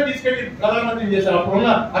లేకపోయినా తీసుకెళ్లి ప్రధానమంత్రిని చేశారు.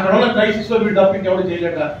 అక్కడ ఉన్న క్రైసిస్ లో వీడు డబ్బు ఇంకెవరు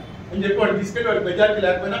చేయలేట అని చెప్పి వాడు తీసుకెళ్లి వాడికి మెజారిటీ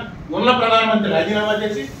లేకపోయినా ఉన్న ప్రధానమంత్రి రాజీనామా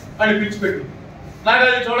చేసి వాడిని పిలిచిపెట్టు. నాకు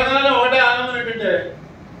అది చూడగానే ఒకటే ఆనందం ఏంటంటే,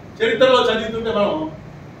 చరిత్రలో చదువుతుంటే మనం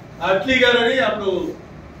అట్లీ గారని అప్పుడు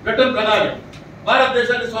బ్రిటన్ ప్రధాని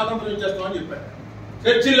భారతదేశానికి స్వాతంత్రం ఇచ్చేస్తామని చెప్పాడు.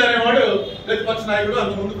 చర్చిల్ అనేవాడు ప్రతిపక్ష నాయకుడు,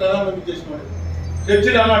 అంతకుముందు ప్రధానమంత్రి చేసినవాడు.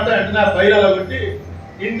 చర్చిల్ అన్నమాట వెంటనే బైరాలో కొట్టి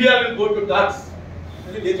India will go to talks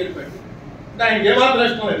అని లేచెడిపోయాడు. ఆయనకి ఏమాత్రం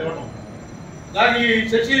ఇష్టం లేదు ఇవ్వడం. నాకు ఈ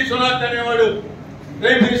శశి సునాక్ అనేవాడు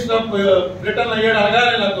ప్రైమ్ మినిస్టర్ ఆఫ్ బ్రిటన్ అయ్యాడు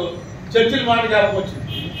అనగానే నాకు చర్చిల్ మాట జ్ఞాపకం వచ్చింది.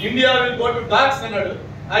 India will go to docs అన్నాడు.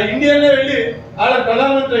 ఆ ఇండియానే వెళ్ళి వాళ్ళ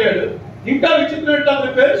ప్రధానమంత్రి అయ్యాడు. ఇంకా విచిత్రం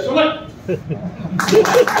అతని పేరు సునక్.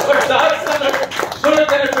 డాక్స్ అన్నాడు,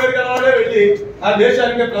 సునక్ అనే పేరు గలవాడే వెళ్ళి ఆ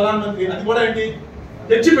దేశానికే ప్రధానమంత్రి. అది కూడా ఏంటి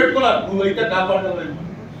తెచ్చి పెట్టుకున్నారు. నువ్వు అయితే కాపాడలేవు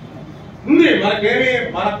ఉంది. మనకేమి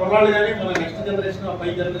మన కుర్రాళ్ళు కానీ మన నెక్స్ట్ జనరేషన్ పై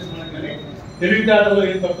జనరేషన్ కానీ తెలివితేటలో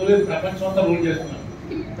ఏం తక్కువ లేదు. ప్రపంచం అంతా రూల్ చేస్తున్నారు.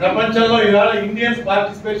 ప్రపంచంలో ఇవాళ ఇండియన్స్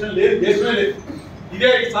పార్టిసిపేషన్ లేదు, దేశమే లేదు.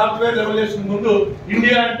 ఇదే సాఫ్ట్వేర్ రెవల్యూషన్ ముందు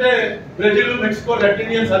ఇండియా అంటే బ్రెజిల్, మెక్సికో, రెడ్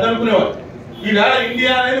ఇండియన్స్ అది అనుకునేవారు. ఈవేళ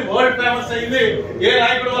ఇండియా అనేది వరల్డ్ ఫేమస్ అయింది. ఏ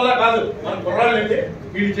నాయకుడి వల్ల కాదు, మన కుర్రాళ్ళు అయితే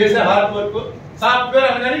వీళ్ళు చేసే హార్డ్ వర్క్. సాఫ్ట్వేర్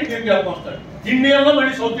అనగానే ఇండియన్ జ్ఞాపకం వస్తాడు. ఇండియన్లో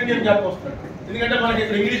మళ్ళీ సౌత్ ఇండియన్ జ్ఞాపకం వస్తాడు. ఎందుకంటే మనకి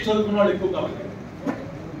ఇక్కడ ఇంగ్లీష్ చదువుకున్న వాళ్ళు ఎక్కువ కాబట్టి.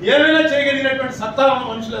 ఏమైనా చేయగలిగినటువంటి సత్తా ఉన్న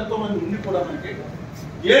మనుషులు ఎంతో మంది ఉండి కూడా మనకి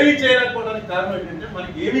ఏమీ చేయలేకపోవడానికి కారణం ఏంటంటే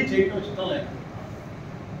మనకి ఏమీ చేయడం ఇష్టం లేక.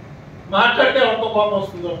 మాట్లాడితే ఎవరితో కోపం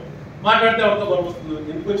వస్తుందో, మాట్లాడితే ఎవరితో గొడవ వస్తుందో,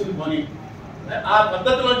 ఎందుకు వచ్చింది మనీ. ఆ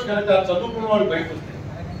పద్ధతిలోంచి కనుక చదువుకున్న వాళ్ళు బయటకు వస్తాయి.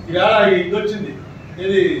 ఈవేళ ఇది వచ్చింది,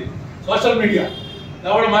 ఇది సోషల్ మీడియా.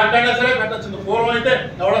 ఎవడు మాట్లాడినా సరే పెట్టచ్చు. పూర్వం అయితే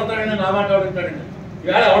ఎవడొస్తాడండి నా మాట ఎవడంటాడండి.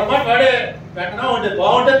 ఈవేళ ఎవరి మాట వాడే పెట్టడం అంటే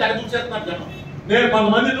బాగుంటే తెగ చూసేస్తున్నారు జనం. నేను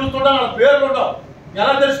కొంతమంది చూస్తుంటా వాళ్ళ పేర్లు ఉండవు,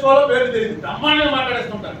 ఎలా తెలుసుకోవాలో పేరు తెలియదు, బ్రహ్మాండంగా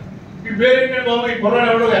మాట్లాడేస్తుంటారు. ఈ పేరు ఏంటంటే బాబు ఈ కుర్రాడు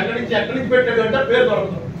ఎవడో ఎక్కడి నుంచి పెట్టాడు అంటే పేరు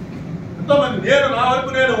దొరకదు. ఎంతో మంది. నేను నా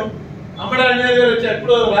వరకు నేను అమ్మడానికి వచ్చి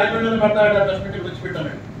ఎప్పుడో రాజమండ్రిలో పడతాడు ప్రెస్ మీట్ వచ్చి పెట్టాను.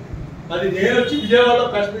 అది నేను వచ్చి విజయవాడలో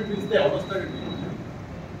ప్రెస్ మీట్ పిలిస్తే ఎవరు వస్తాడండి?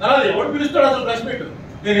 అలాగే ఎవడు పిలుస్తాడు అసలు ప్రెస్ మీట్?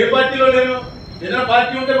 నేను ఏ పార్టీలో లేను. ఏదైనా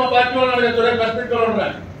పార్టీ ఉంటే మా పార్టీ వాళ్ళు అడిగారు ప్రెస్ మీట్ వాళ్ళు ఉండరా.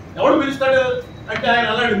 ఎవడు పిలుస్తాడు అంటే ఆయన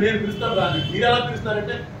అలాంటి నేను పిలుస్తాను రాను. మీరు ఎలా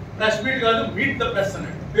పిలుస్తారంటే ప్రెస్ మీట్ కాదు, మీట్ ద ప్రెస్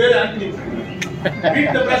అన్నాడు. పేరు యాంకనీ.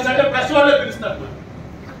 మీట్ ద ప్రెస్ అంటే ప్రెస్ వాళ్ళే పిలుస్తారు.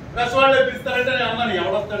 ప్రెస్ వాళ్ళే పిలుస్తారంటే నేను అన్నాను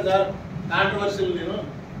ఎవడొస్తాడు సార్, కాంట్రవర్షియల్ నేను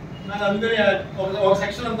నాకు అందుకని ఒక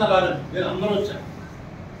సెక్షన్ అంతా రాదండి. నేను అందరూ వచ్చాను.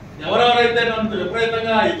 ఎవరెవరైతే నన్ను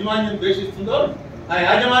విపరీతంగా యజమాన్యం ద్వేషిస్తుందో ఆ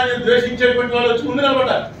యాజమాన్యం ద్వేషించేటువంటి వాళ్ళు వచ్చి ముందు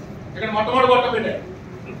నిలబడ్డారు. ఇక్కడ మొట్టమొదటి కొట్ట పెట్టారు,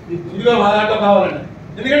 ఇదిగో మా దాంట్లో కావాలండి.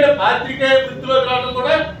 ఎందుకంటే పాత్రికేయ వృత్తిలోకి రావడం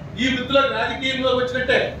కూడా ఈ వృత్తిలోకి రాజకీయంలోకి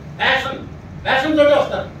వచ్చినట్టే. ప్యాషన్ తోటే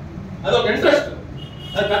వస్తారు. అదొక ఇంట్రెస్ట్.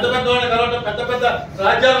 అది పెద్ద పెద్ద వాళ్ళు కలవటం, పెద్ద పెద్ద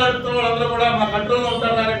రాజ్యాలు నడుపుతున్న వాళ్ళందరూ కూడా మా కంట్రోల్లో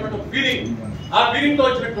ఉంటారు అనేటువంటి ఫీలింగ్, ఆ ఫీలింగ్ తో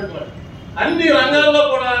వచ్చినటువంటి వాళ్ళు. అన్ని రంగాల్లో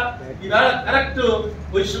కూడా ఇవాళ కరెక్ట్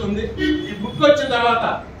పొజిషన్ ఉంది. ఈ బుక్ వచ్చిన తర్వాత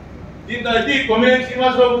దీంతో ఇది కొమ్మేని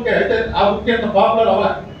శ్రీనివాసరావు బుక్ అయితే ఆ బుక్ ఎంత పాపులర్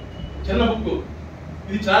అవ్వాలి. చిన్న బుక్,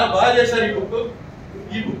 ఇది చాలా బాగా చేశారు ఈ బుక్.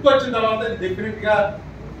 ఈ బుక్ వచ్చిన తర్వాత ఇది డెఫినెట్ గా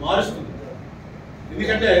మారుస్తుంది.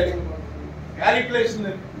 ఎందుకంటే క్యాలిక్యులేషన్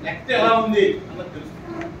నెక్స్ట్ ఎలా ఉంది అన్నది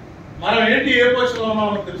తెలుస్తుంది. మనం ఏంటి ఏ పొజిషన్ లో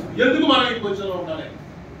ఉన్నామో తెలుస్తుంది. ఎందుకు మనం ఈ పొజిషన్ లో ఉండాలి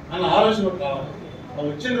అన్న ఆలోచన కావాలి.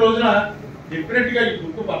 వచ్చిన రోజున డెఫినెట్ గా ఈ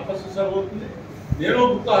బుక్ పర్పస్ సర్వ్ అవుతుంది. నేను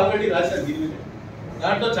బుక్ ఆల్రెడీ రాశాను దీని మీద.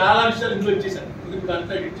 దాంట్లో చాలా విషయాలు ఇందులో ఇచ్చేసాను. ఇప్పుడు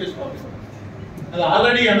అంతా ఎడిట్ చేసుకోవాలి. అది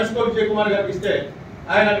ఆల్రెడీ ఎంఎస్కో విజయ్ కుమార్ గారికి ఇస్తే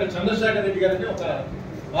ఆయన అక్కడ చంద్రశేఖర్ రెడ్డి గారిని ఒక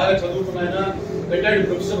బాగా చదువుకున్న ఆయన రిటైర్డ్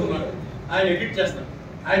ప్రొఫెసర్ ఉన్నాడు, ఆయన ఎడిట్ చేస్తాను.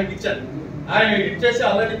 ఆయనకి ఇచ్చాను. ఆయన ఎడిట్ చేసి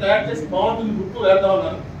ఆల్రెడీ తయారు చేసి బాగుంటుంది బుక్ వేద్దాం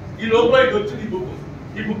అన్నారు. ఈ లోపల ఇది వచ్చింది ఈ బుక్.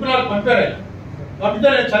 ఈ బుక్ నాకు పంపారు. ఆయన పంపితే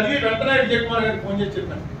నేను చదివి వెంటనే విజయ్ కుమార్ గారికి ఫోన్ చేసి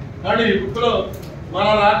చెప్పాను. కాబట్టి ఈ బుక్ లో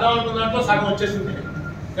మనం రాద్దాం అనుకున్న దాంట్లో సగం వచ్చేసింది.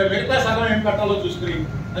 మిగతా సగం ఏం పెట్టాలో చూసుకుని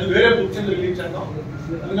అది వేరే బుక్ కింద రిలీజ్ చేద్దాం.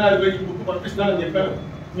 అందుకని అది ఈ బుక్ పంపిస్తానని చెప్పారు.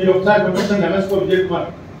 మీరు ఒకసారి పంపించండి. ఎంఎస్కో విజయ్ కుమార్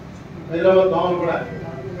హైదరాబాద్ దోమలు కూడా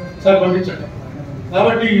ఒకసారి పంపించండి.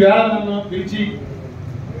 కాబట్టి ఈ వేళ నన్ను పిలిచి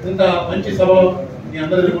ఇంత మంచి సభలో మీ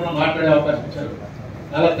అందరికీ కూడా మాట్లాడే అవకాశం ఇచ్చారు.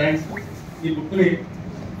 చాలా థ్యాంక్స్. ఈ బుక్ని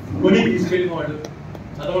కొని తీసుకెళ్ళిన వాళ్ళు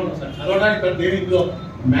చదవండి సార్. చదవడానికి పెద్ద ఏమి ఇందులో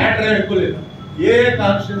మ్యాటర్ ఏమి ఎక్కువ లేదు. ఏ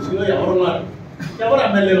కాన్స్టిట్యున్సీలో ఎవరున్నారు, ఎవరు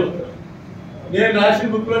ఎమ్మెల్యేలు ఉంటారు. నేను రాసిన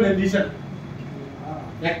బుక్ లో నేను తీశాను.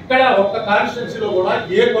 ఎక్కడ ఒక్క కాన్స్టిట్యున్సీలో కూడా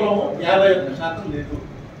ఏ కులము 51% లేదు.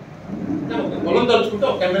 ఒక కులం తలుచుకుంటే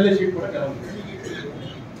ఒక ఎమ్మెల్యే సీట్ కూడా గెలవలేదు.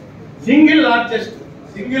 సింగిల్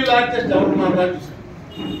లార్జెస్ట్ ఎవరున్నారు చూసాను.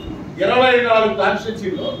 24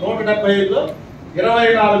 కాన్స్టిట్యున్సీలో 175లో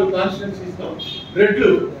 24 కాన్స్టిట్యున్సీస్ లో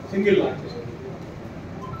రెడ్లు సింగిల్ లార్జెస్ట్.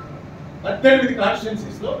 18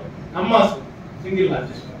 కాన్స్టిట్యున్సీస్ లో అమ్మాస్ సింగిల్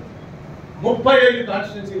లార్జెస్ట్. 35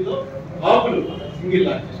 కాన్స్టిట్యున్సీలో కాపులు సింగిల్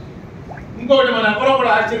లార్జెస్ట్. ఇంకొకటి మన ఎవరో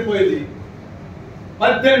కూడా ఆశ్చర్యపోయేది,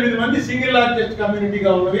 18 మంది సింగిల్ లార్జెస్ట్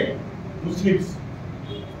కమ్యూనిటీగా ఉన్నవి ముస్లిమ్స్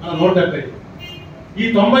 175. ఈ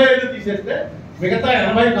 95 తీసేస్తే మిగతా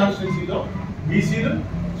 80 కాన్స్టిట్యున్సీలో బీసీలు,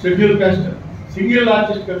 షెడ్యూల్ కాస్ట్ సింగిల్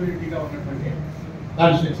లార్జెస్ట్ కమ్యూనిటీగా ఉన్నటువంటి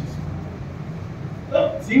కాన్స్టిట్యున్సీస్.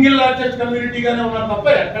 సింగిల్ లార్జెస్ట్ కమ్యూనిటీగానే ఉన్నారు తప్ప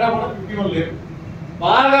ఎక్కడా కూడా 51 లేరు.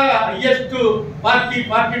 బాగా హైయెస్ట్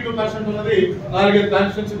 42% ఉన్నది 4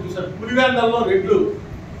 కాన్స్టిట్యున్సీ చూసారు. పులివెందల్లో రెడ్లు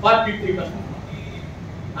 43%,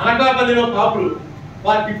 అనకాపల్లిలో కాపులు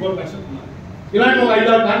 44% ఉన్నారు. ఇలాంటి ఒక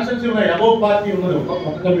 5-6 కాన్స్టిట్యూన్సీ ఉన్నాయి. అబౌవ్ పార్టీ ఉన్నది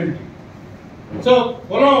ఒక కమ్యూనిటీ. సో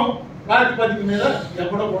కులం ప్రాతిపదిక మీద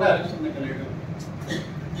ఎప్పుడో కూడా ఎలక్షన్ ఎక్కలేదు.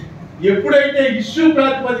 ఎప్పుడైతే ఇష్యూ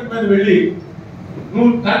ప్రాతిపదిక మీద వెళ్ళి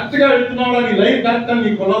నువ్వు కరెక్ట్ గా వెళ్తున్నావు, నీ లైఫ్ కరెక్ట్ అని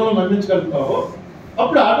నీ కులంలో నమ్మించగలుగుతావో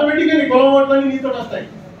అప్పుడు ఆటోమేటిక్గా నీ కులం ఓట్లన్నీ నీతో వస్తాయి.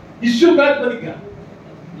 ఇష్యూ ప్రాతిపదిక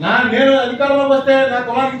నేను అధికారంలోకి వస్తే నా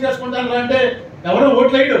కులానికి చేసుకుంటాను అంటే ఎవరో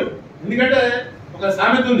ఓట్లు వేయడు. ఎందుకంటే ఒక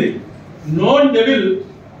సామెత ఉంది, known devil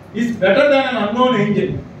is better than an unknown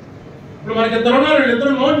Angel. ఇప్పుడు మనకి ఇద్దరు ఉన్నారు,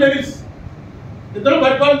 వీళ్ళిద్దరు నోన్ డెవిల్స్, ఇద్దరు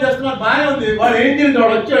పరిపాలన చేస్తున్నారు, బాగానే ఉంది. వాడు ఏంజెల్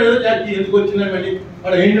వాడు వచ్చాడు ఏదో జాతి ఎందుకు వచ్చిందని మళ్ళీ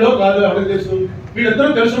వాడు ఏంజిలో కాదు ఎవరికి తెలుసు. వీళ్ళిద్దరూ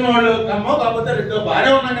తెలుసున్న వాళ్ళు కమ్మో కాకపోతే రెడ్డో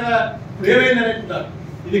బాగానే ఉన్నాం కదా ఏమైంది అనుకుంటారు.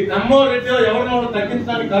 ఇది కమ్మో రెడ్డో ఎవరినో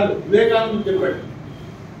తగ్గించడానికి కాదు, వివేకానంద చెప్పాడు.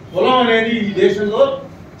 కులం అనేది ఈ దేశంలో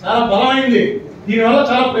చాలా బలమైంది, దీనివల్ల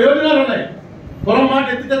చాలా ప్రయోజనాలు ఉన్నాయి. కులం మాట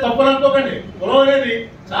ఎత్తితే తప్పని అనుకోకండి, కులం అనేది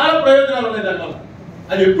చాలా ప్రయోజనాలు ఉన్నాయి దానివల్ల.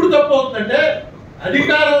 అది ఎప్పుడు తప్పు అవుతుందంటే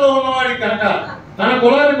అధికారంలో ఉన్నవాడికి కనుక తన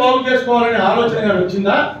కులాన్ని బాగు చేసుకోవాలనే ఆలోచన కానీ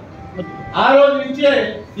వచ్చిందా ఆ రోజు నుంచే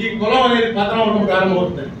ఈ కులం అనేది పతనం అవడం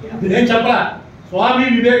ప్రారంభమవుతుంది. నేను చెప్పలా, స్వామి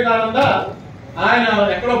వివేకానంద ఆయన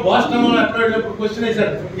ఎక్కడో బోస్టన్ ఎక్కడో వెళ్ళినప్పుడు క్వశ్చన్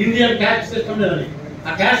వేశారు ఇండియన్ క్యాస్ట్ సిస్టమ్ లేదని.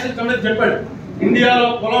 ఆ క్యాస్ట్ సిస్టమ్ అనేది చెప్పాడు, ఇండియాలో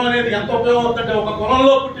కులం అనేది ఎంత ఉపయోగం అవుతుందంటే ఒక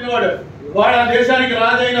కులంలో పుట్టినవాడు వాడు ఆ దేశానికి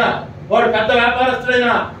రాజైనా వాడు పెద్ద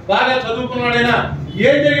వ్యాపారస్తుడైనా బాగా చదువుకున్నాడైనా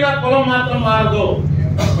ఏం జరిగినా కులం మాత్రం మారదు.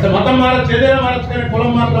 ఇప్పుడు మతం మారచ్చు, ఏదైనా మారచ్చు, కానీ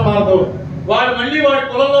కులం మాత్రం మారదు. వాడు మళ్ళీ వాడి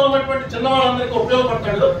కులంలో ఉన్నటువంటి చిన్నవాళ్ళందరికీ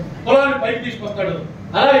ఉపయోగపడతాడు, కులాన్ని పైకి తీసుకొస్తాడు.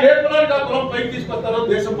 అలా ఏ కులానికి ఆ కులం పైకి తీసుకొస్తారో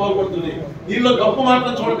దేశం బాగుపడుతుంది. దీనిలో గప్పు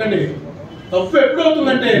మాత్రం చూడకండి. తప్పు ఎప్పుడు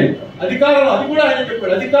అవుతుందంటే అధికారంలో, అది కూడా ఆయన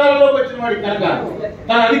చెప్పాడు, అధికారంలోకి వచ్చిన వాడికి కనుక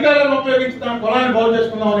తన అధికారాన్ని ఉపయోగించి తన కులాన్ని బాగు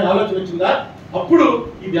చేసుకుందాం అనే ఆలోచన వచ్చిందా అప్పుడు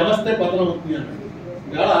ఈ వ్యవస్థే పతనం అవుతుంది అన్నాడు.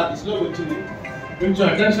 ఇవాళ ఆ దిశలోకి వచ్చింది, కొంచెం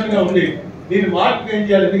అటెన్షన్ గా ఉంది. దీన్ని మార్పు ఏం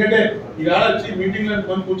చేయాలి? ఎందుకంటే ఇవాళ వచ్చి మీటింగ్ లో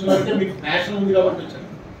మనం కూర్చున్నారంటే మీకు ప్యాషన్ ఉంది కాబట్టి వచ్చారు,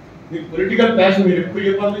 మీకు పొలిటికల్ ప్యాషన్, మీరు ఎప్పుడు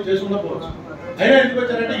ఏ పనులు చేసి ఉండకపోవచ్చు. అయినా ఎందుకు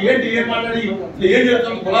వచ్చారంటే ఏంటి ఏం మాట్లాడి ఏం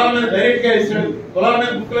చేస్తాం, కులాల మీద డైరెక్ట్ గా ఇస్తాడు, కులాల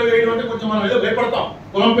మీద బుక్లో వేయడం అంటే కొంచెం మనం ఏదో భయపడతాం,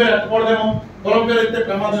 కులం పేరు ఎత్తకూడదేమో, కులం పేరు ఎత్తే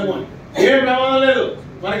ప్రమాదమేమో అని. ఏం ప్రమాదం లేదు,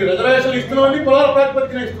 మనకి రిజర్వేషన్ ఇస్తున్నాం, కులాల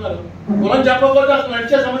ప్రాతిపదికన ఇస్తున్నారు. కులం చెప్పకపోతే అసలు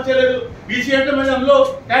నడిచే సమస్య లేదు. బీసీ అంటే మళ్ళీ అందులో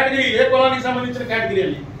కేటగిరీ, ఏ కులానికి సంబంధించిన కేటగిరీ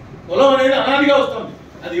అని. కులం అనేది అనాదిగా వస్తుంది.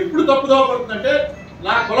 అది ఎప్పుడు తప్పుదో పడుతుందంటే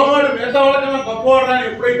నా కులవాడు మిగతా వాళ్ళకన్నా గొప్పవాడు అని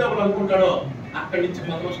ఎప్పుడైతే అప్పుడు అనుకుంటాడో అక్కడి నుంచి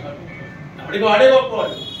పదం స్టార్ట్. ఎవడికి వాడే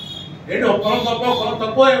గొప్పవాడు ఏంటి, ఒక కులం గొప్ప కులం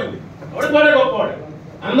తక్కువ ఉంది, ఎవడికి వాడే గొప్పవాడు.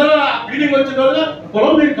 అందరూ ఆ ఫీలింగ్ వచ్చిన రోజు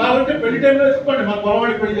కులం మీకు కావాలంటే పెళ్లి టైంలో వేసుకోండి, మన కులం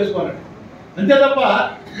వాడికి పెళ్లి చేసుకోవాలండి, అంతే తప్ప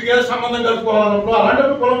మీకు ఏదో సంబంధం కలుపుకోవాలన్నప్పుడు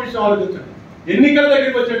అలాంటప్పుడు కులం విషయం ఆలోచించండి. ఎన్నికల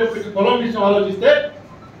దగ్గరికి వచ్చేటప్పుడు కులం విషయం ఆలోచిస్తే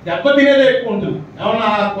దెబ్బతినేదే ఎక్కువ ఉంటుంది. ఏమన్నా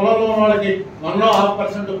ఆ కులంలో ఉన్న వాళ్ళకి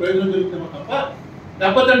 1.5% ప్రయోజనం జరుగుతుందో తప్ప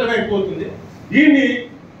దెబ్బతింటమే ఎక్కువ అవుతుంది. దీన్ని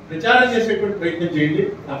ప్రచారం చేసేటువంటి ప్రయత్నం చేయండి,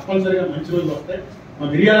 తప్పనిసరిగా మంచి రోజులు వస్తాయి. మా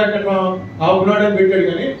మిర్యాల వెంకట్రావు కాపునాడు అని పెట్టాడు,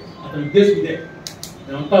 కానీ అతని ఉద్దేశం ఇదే.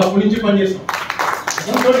 మేమంతా అప్పటి నుంచి పనిచేస్తాం.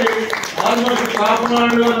 ఆల్మోస్ట్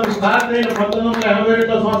కాపునాడు స్టార్ట్ అయిన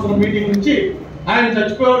 1982వ సంవత్సరం మీటింగ్ నుంచి ఆయన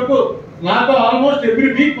చచ్చిపోయే వరకు నాతో ఆల్మోస్ట్ ఎవ్రీ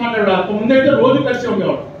వీక్ మాట్లాడాడు. అంత ముందైతే రోజు కలిసి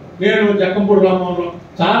ఉండేవాడు. నేను జక్కంపూడి రామంలో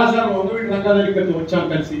చాలాసార్లు వంగవీటి రంగారెడ్డి గారితో వచ్చాను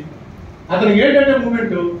కలిసి. అతనికి ఏంటంటే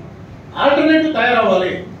మూమెంట్ ఆల్టర్నేటివ్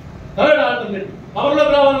తయారవ్వాలి, థర్డ్ ఆల్టర్నేటివ్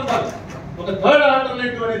పవర్లోకి రావాలని కాదు, ఒక థర్డ్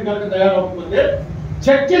ఆల్టర్నేటివ్ అనేది కనుక తయారవ్వకపోతే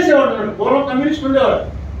చెక్ చేసేవాడు. పూర్వం కమ్యూనిస్ట్ ఉండేవారు,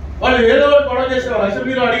 వాళ్ళు ఏదో ఒకటి గొడవ చేసేవారు,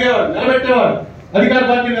 అసెంబ్లీలో అడిగేవారు, నిలబెట్టేవారు, అధికార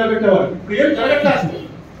పార్టీ నిలబెట్టేవారు. ఇప్పుడు ఏం జరగట్లేదు,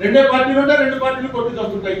 రెండే పార్టీలు ఉంటాయి, రెండు పార్టీలు కొట్టి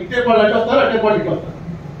వస్తుంటాయి, ఇటే వాళ్ళు అడ్డు వస్తారు, అట్టే పార్టీకి వస్తారు.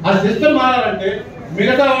 ఆ సిస్టమ్ మారాలంటే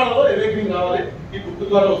మిగతా వాళ్ళలో ఎవేకింగ్ కావాలి. ఈ బుక్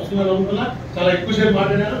ద్వారా వస్తుందని అనుకున్నా. చాలా ఎక్కువసేపు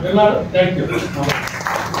మాట్లాడాను, విన్నారు. Thank you.